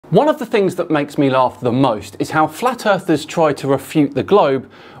One of the things that makes me laugh the most is how flat earthers try to refute the globe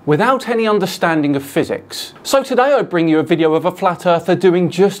without any understanding of physics. So today I bring you a video of a flat earther doing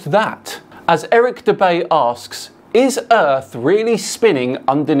just that. As Eric Dubay asks, is Earth really spinning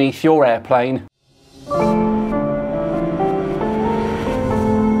underneath your airplane?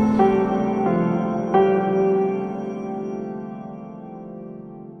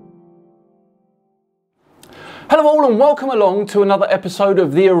 Hello all and welcome along to another episode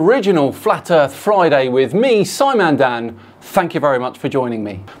of the original Flat Earth Friday with me, Simon Dan. Thank you very much for joining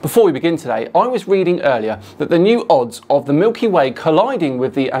me. Before we begin today, I was reading earlier that the new odds of the Milky Way colliding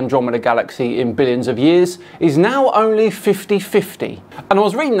with the Andromeda Galaxy in billions of years is now only 50-50. And I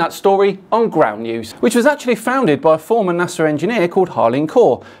was reading that story on Ground News, which was actually founded by a former NASA engineer called Harleen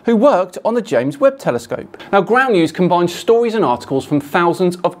Kaur, who worked on the James Webb Telescope. Now, Ground News combines stories and articles from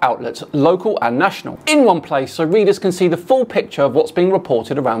thousands of outlets, local and national, in one place so readers can see the full picture of what's being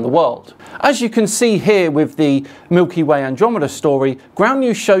reported around the world. As you can see here with the Milky Way Andromeda story, Ground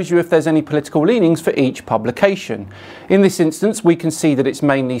News shows you if there's any political leanings for each publication. In this instance, we can see that it's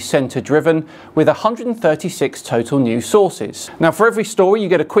mainly centre driven, with 136 total news sources. Now, for every story, you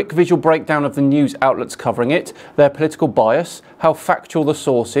get a quick visual breakdown of the news outlets covering it, their political bias, how factual the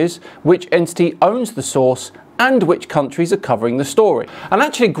source is, which entity owns the source, and which countries are covering the story. And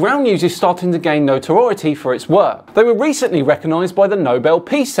actually, Ground News is starting to gain notoriety for its work. They were recently recognised by the Nobel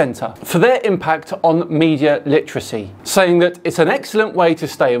Peace Centre for their impact on media literacy, saying that it's an excellent way to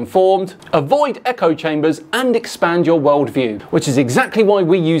stay informed, avoid echo chambers and expand your worldview, which is exactly why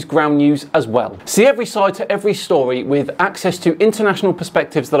we use Ground News as well. See every side to every story with access to international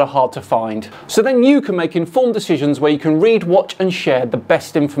perspectives that are hard to find. So then you can make informed decisions where you can read, watch and share the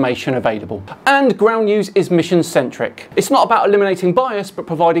best information available. And Ground News is mission-centric. It's not about eliminating bias, but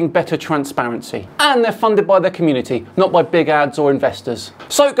providing better transparency. And they're funded by their community, not by big ads or investors.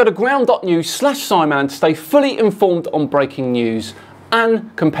 So go to ground.news/Simon to stay fully informed on breaking news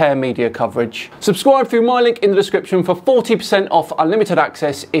and compare media coverage. Subscribe through my link in the description for 40% off unlimited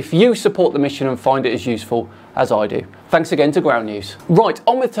access if you support the mission and find it as useful as I do. Thanks again to Ground News. Right,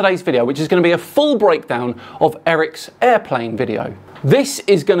 on with today's video, which is going to be a full breakdown of Eric's airplane video. This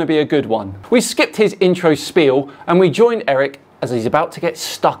is going to be a good one. We skipped his intro spiel and we joined Eric as he's about to get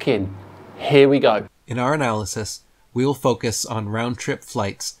stuck in. Here we go. In our analysis, we will focus on round-trip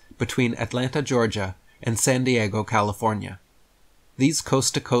flights between Atlanta, Georgia and San Diego, California. These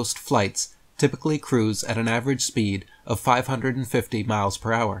coast-to-coast flights typically cruise at an average speed of 550 miles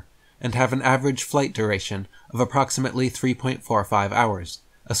per hour and have an average flight duration of approximately 3.45 hours,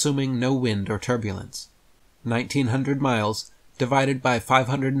 assuming no wind or turbulence. 1,900 miles divided by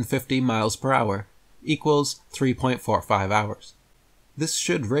 550 miles per hour equals 3.45 hours. This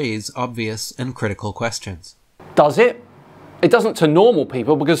should raise obvious and critical questions. Does it? It doesn't to normal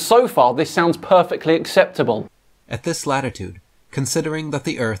people because so far this sounds perfectly acceptable. At this latitude, considering that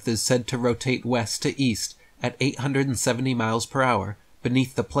the Earth is said to rotate west to east at 870 miles per hour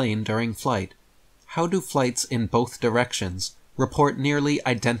beneath the plane during flight, how do flights in both directions report nearly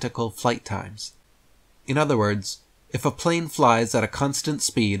identical flight times? In other words, if a plane flies at a constant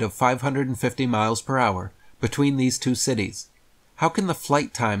speed of 550 miles per hour between these two cities, how can the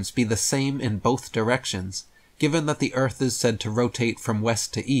flight times be the same in both directions, given that the Earth is said to rotate from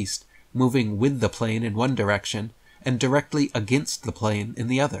west to east, moving with the plane in one direction and directly against the plane in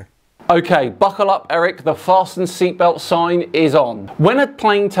the other? Okay, buckle up, Eric. The fasten seatbelt sign is on. When a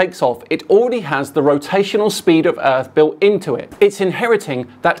plane takes off, it already has the rotational speed of Earth built into it. It's inheriting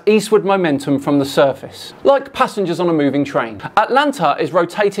that eastward momentum from the surface, like passengers on a moving train. Atlanta is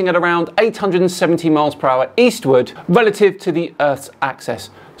rotating at around 870 miles per hour eastward relative to the Earth's axis.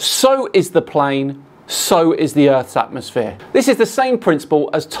 So is the plane. So is the Earth's atmosphere. This is the same principle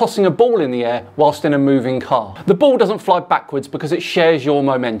as tossing a ball in the air whilst in a moving car. The ball doesn't fly backwards because it shares your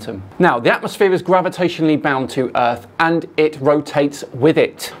momentum. Now, the atmosphere is gravitationally bound to Earth and it rotates with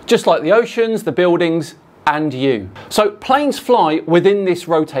it, just like the oceans, the buildings, and you. So planes fly within this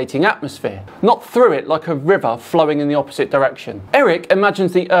rotating atmosphere, not through it like a river flowing in the opposite direction. Eric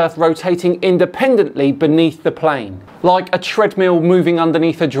imagines the Earth rotating independently beneath the plane, like a treadmill moving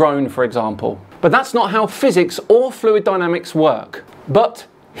underneath a drone, for example. But that's not how physics or fluid dynamics work. But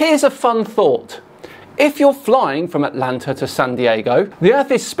here's a fun thought. If you're flying from Atlanta to San Diego, the Earth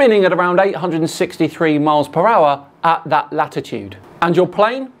is spinning at around 863 miles per hour at that latitude. And your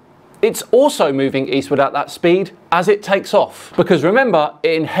plane? It's also moving eastward at that speed as it takes off. Because remember,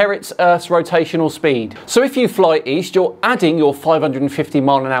 it inherits Earth's rotational speed. So if you fly east, you're adding your 550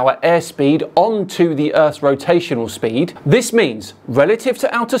 mile an hour airspeed onto the Earth's rotational speed. This means, relative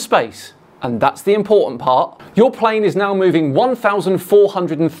to outer space, and that's the important part, your plane is now moving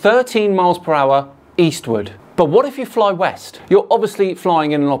 1,413 miles per hour eastward. But what if you fly west? You're obviously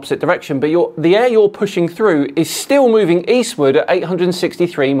flying in an opposite direction, but the air you're pushing through is still moving eastward at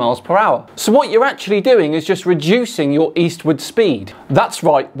 863 miles per hour. So what you're actually doing is just reducing your eastward speed. That's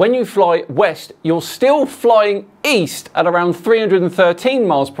right, when you fly west, you're still flying east at around 313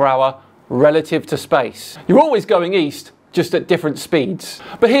 miles per hour relative to space. You're always going east, just at different speeds.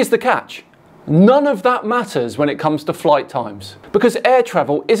 But here's the catch. None of that matters when it comes to flight times, because air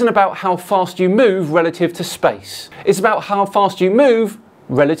travel isn't about how fast you move relative to space. It's about how fast you move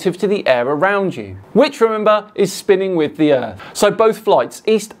relative to the air around you, which, remember, is spinning with the Earth. So both flights,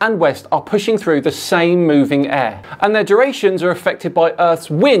 east and west, are pushing through the same moving air, and their durations are affected by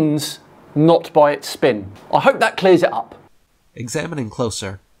Earth's winds, not by its spin. I hope that clears it up. Examining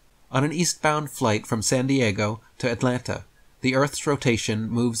closer, on an eastbound flight from San Diego to Atlanta, the Earth's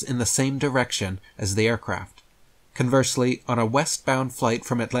rotation moves in the same direction as the aircraft. Conversely, on a westbound flight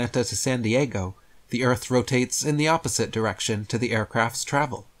from Atlanta to San Diego, the Earth rotates in the opposite direction to the aircraft's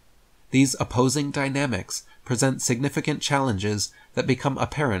travel. These opposing dynamics present significant challenges that become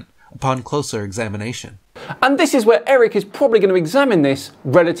apparent upon closer examination. And this is where Eric is probably going to examine this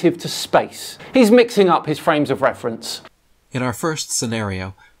relative to space. He's mixing up his frames of reference. In our first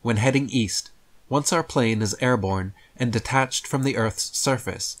scenario, when heading east, once our plane is airborne and detached from the Earth's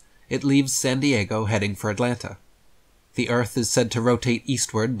surface, it leaves San Diego heading for Atlanta. The Earth is said to rotate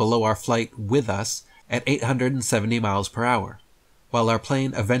eastward below our flight with us at 870 miles per hour, while our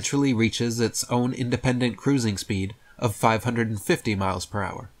plane eventually reaches its own independent cruising speed of 550 miles per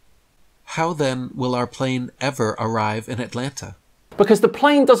hour. How then will our plane ever arrive in Atlanta? Because the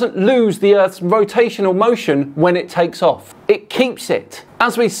plane doesn't lose the Earth's rotational motion when it takes off. It keeps it.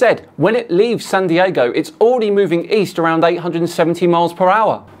 As we said, when it leaves San Diego, it's already moving east around 870 miles per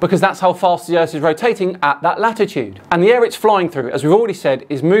hour, because that's how fast the Earth is rotating at that latitude. And the air it's flying through, as we've already said,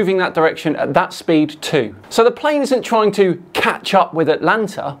 is moving that direction at that speed too. So the plane isn't trying to catch up with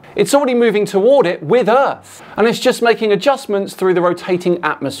Atlanta, it's already moving toward it with Earth, and it's just making adjustments through the rotating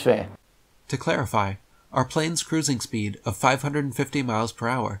atmosphere. To clarify, our plane's cruising speed of 550 miles per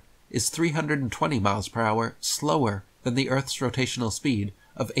hour is 320 miles per hour slower than the Earth's rotational speed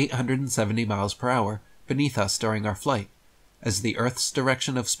of 870 miles per hour beneath us during our flight, as the Earth's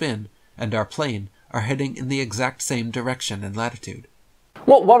direction of spin and our plane are heading in the exact same direction and latitude.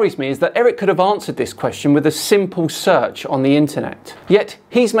 What worries me is that Eric could have answered this question with a simple search on the internet, yet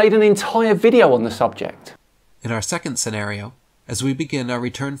he's made an entire video on the subject. In our second scenario, as we begin our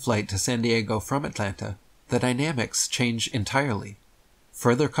return flight to San Diego from Atlanta, the dynamics change entirely,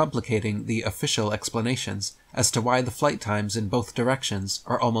 further complicating the official explanations as to why the flight times in both directions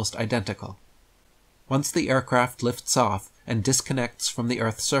are almost identical. Once the aircraft lifts off and disconnects from the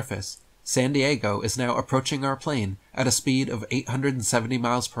Earth's surface, San Diego is now approaching our plane at a speed of 870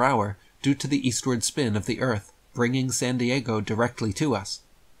 miles per hour due to the eastward spin of the Earth, bringing San Diego directly to us,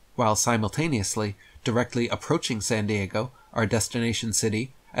 while simultaneously directly approaching San Diego, our destination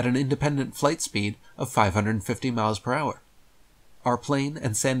city, at an independent flight speed of 550 miles per hour. Our plane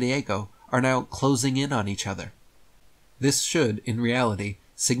and San Diego are now closing in on each other. This should, in reality,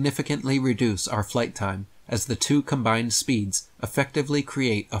 significantly reduce our flight time, as the two combined speeds effectively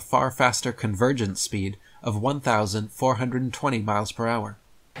create a far faster convergence speed of 1,420 miles per hour.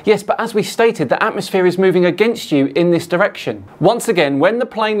 Yes, but as we stated, the atmosphere is moving against you in this direction. Once again, when the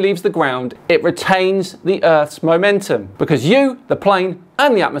plane leaves the ground, it retains the Earth's momentum, because you, the plane,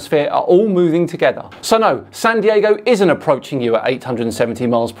 and the atmosphere are all moving together. So no, San Diego isn't approaching you at 870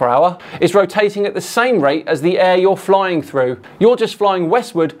 miles per hour. It's rotating at the same rate as the air you're flying through. You're just flying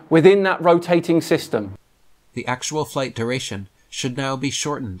westward within that rotating system. The actual flight duration should now be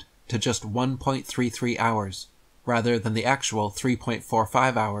shortened to just 1.33 hours, rather than the actual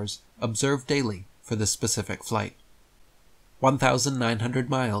 3.45 hours observed daily for this specific flight. 1,900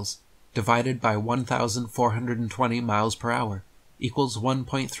 miles divided by 1,420 miles per hour equals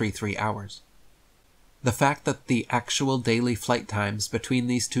 1.33 hours. The fact that the actual daily flight times between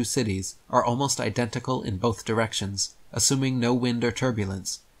these two cities are almost identical in both directions, assuming no wind or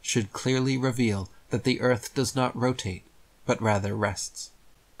turbulence, should clearly reveal that the Earth does not rotate, but rather rests.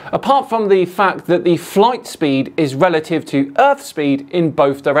 Apart from the fact that the flight speed is relative to Earth speed in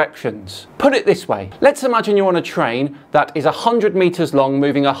both directions. Put it this way, let's imagine you're on a train that is 100 meters long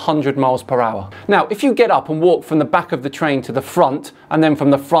moving 100 miles per hour. Now, if you get up and walk from the back of the train to the front, and then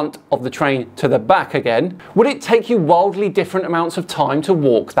from the front of the train to the back again, would it take you wildly different amounts of time to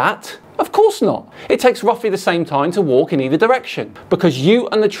walk that? Of course not. It takes roughly the same time to walk in either direction, because you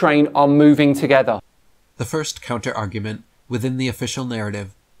and the train are moving together. The first counter-argument within the official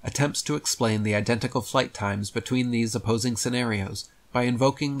narrative attempts to explain the identical flight times between these opposing scenarios by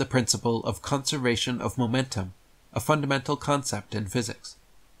invoking the principle of conservation of momentum, a fundamental concept in physics.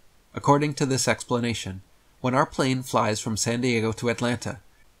 According to this explanation, when our plane flies from San Diego to Atlanta,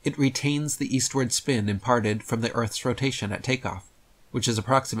 it retains the eastward spin imparted from the Earth's rotation at takeoff, which is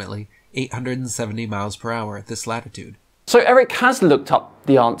approximately 870 miles per hour at this latitude. So Eric has looked up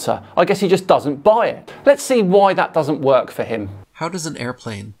the answer. I guess he just doesn't buy it. Let's see why that doesn't work for him. How does an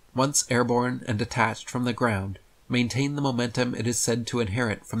airplane, once airborne and detached from the ground, maintain the momentum it is said to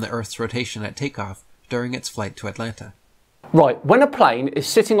inherit from the Earth's rotation at takeoff during its flight to Atlanta? Right, when a plane is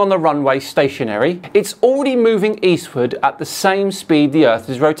sitting on the runway stationary, it's already moving eastward at the same speed the Earth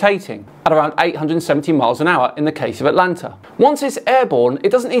is rotating, at around 870 miles an hour in the case of Atlanta. Once it's airborne, it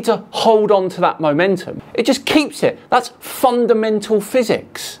doesn't need to hold on to that momentum. It just keeps it. That's fundamental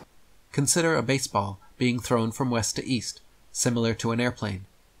physics. Consider a baseball being thrown from west to east, similar to an airplane.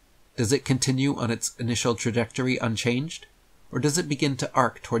 Does it continue on its initial trajectory unchanged, or does it begin to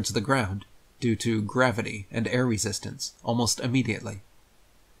arc towards the ground due to gravity and air resistance almost immediately?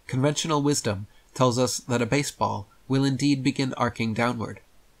 Conventional wisdom tells us that a baseball will indeed begin arcing downward.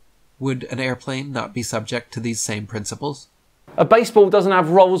 Would an airplane not be subject to these same principles? A baseball doesn't have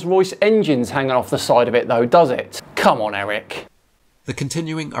Rolls-Royce engines hanging off the side of it though, does it? Come on, Eric. The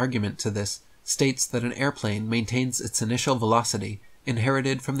continuing argument to this states that an airplane maintains its initial velocity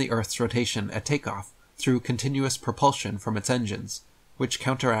inherited from the Earth's rotation at takeoff through continuous propulsion from its engines, which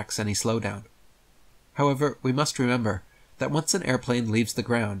counteracts any slowdown. However, we must remember that once an airplane leaves the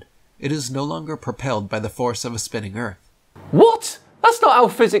ground, it is no longer propelled by the force of a spinning Earth. What? That's not how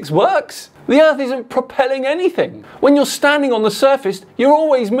physics works. The Earth isn't propelling anything. When you're standing on the surface, you're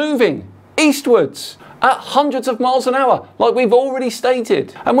always moving eastwards at hundreds of miles an hour, like we've already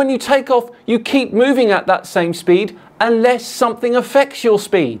stated. And when you take off, you keep moving at that same speed unless something affects your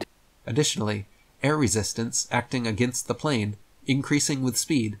speed. Additionally, air resistance acting against the plane, increasing with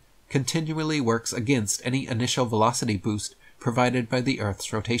speed, continually works against any initial velocity boost provided by the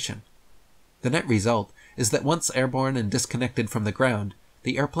Earth's rotation. The net result is that once airborne and disconnected from the ground,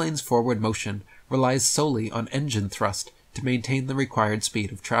 the airplane's forward motion relies solely on engine thrust to maintain the required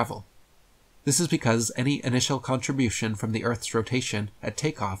speed of travel. This is because any initial contribution from the Earth's rotation at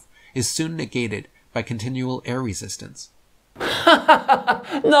takeoff is soon negated by continual air resistance.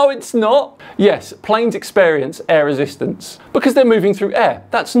 No, it's not. Yes, planes experience air resistance because they're moving through air.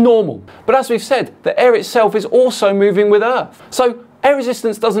 That's normal. But as we've said, the air itself is also moving with Earth. So air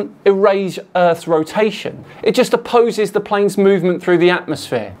resistance doesn't erase Earth's rotation. It just opposes the plane's movement through the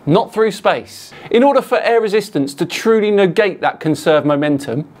atmosphere, not through space. In order for air resistance to truly negate that conserved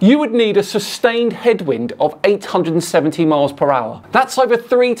momentum, you would need a sustained headwind of 870 miles per hour. That's over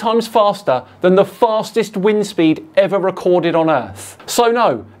 3 times faster than the fastest wind speed ever recorded on Earth. So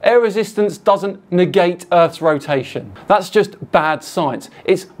no, air resistance doesn't negate Earth's rotation. That's just bad science.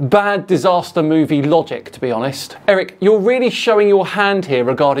 It's bad disaster movie logic, to be honest. Eric, you're really showing your hand here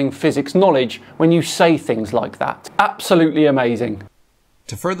regarding physics knowledge when you say things like that. Absolutely amazing.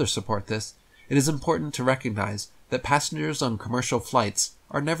 To further support this, it is important to recognize that passengers on commercial flights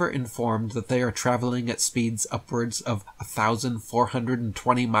are never informed that they are traveling at speeds upwards of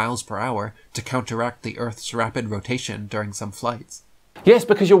 1,420 miles per hour to counteract the Earth's rapid rotation during some flights. Yes,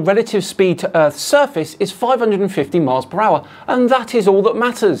 because your relative speed to Earth's surface is 550 miles per hour, and that is all that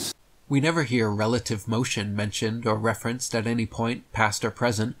matters. We never hear relative motion mentioned or referenced at any point, past or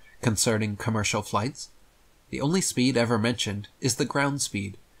present, concerning commercial flights. The only speed ever mentioned is the ground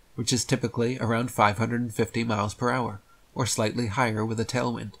speed, which is typically around 550 miles per hour, or slightly higher with a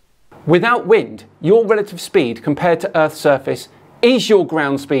tailwind. Without wind, your relative speed compared to Earth's surface is your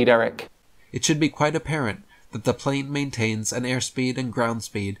ground speed, Eric. It should be quite apparent that the plane maintains an airspeed and ground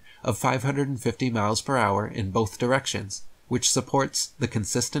speed of 550 miles per hour in both directions, which supports the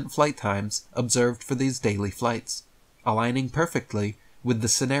consistent flight times observed for these daily flights, aligning perfectly with the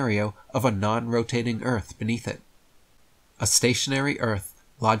scenario of a non-rotating Earth beneath it. A stationary Earth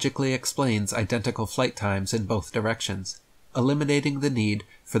logically explains identical flight times in both directions, eliminating the need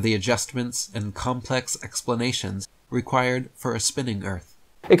for the adjustments and complex explanations required for a spinning Earth.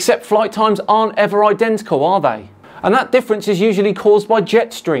 Except flight times aren't ever identical, are they? And that difference is usually caused by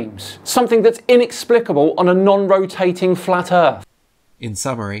jet streams, something that's inexplicable on a non-rotating flat Earth. In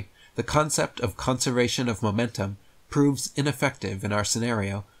summary, the concept of conservation of momentum proves ineffective in our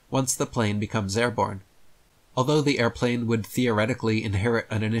scenario once the plane becomes airborne. Although the airplane would theoretically inherit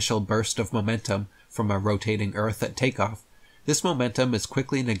an initial burst of momentum from a rotating Earth at takeoff, this momentum is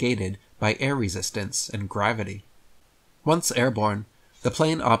quickly negated by air resistance and gravity. Once airborne, the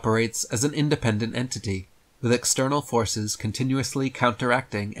plane operates as an independent entity, with external forces continuously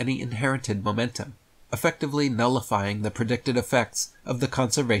counteracting any inherited momentum, effectively nullifying the predicted effects of the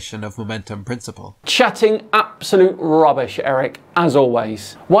conservation of momentum principle. Chatting absolute rubbish, Eric, as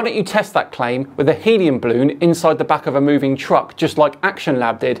always. Why don't you test that claim with a helium balloon inside the back of a moving truck, just like Action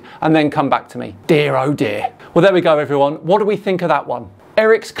Lab did, and then come back to me? Dear, oh dear. Well, there we go, everyone. What do we think of that one?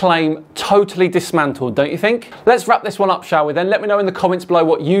 Eric's claim totally dismantled, don't you think? Let's wrap this one up, shall we then? Let me know in the comments below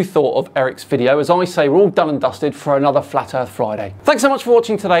what you thought of Eric's video. As I say, we're all done and dusted for another Flat Earth Friday. Thanks so much for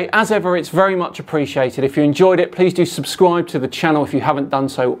watching today. As ever, it's very much appreciated. If you enjoyed it, please do subscribe to the channel if you haven't done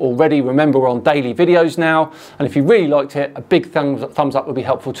so already. Remember, we're on daily videos now, and if you really liked it, a big thumbs up would be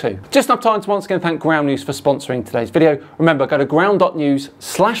helpful too. Just enough time to once again thank Ground News for sponsoring today's video. Remember, go to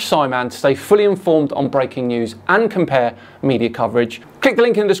ground.news/Simon to stay fully informed on breaking news and compare media coverage. Click the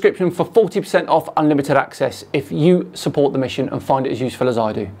link in the description for 40% off unlimited access if you support the mission and find it as useful as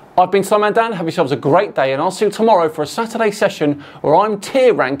I do. I've been Simon Dan, have yourselves a great day, and I'll see you tomorrow for a Saturday session where I'm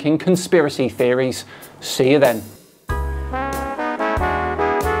tier ranking conspiracy theories. See you then.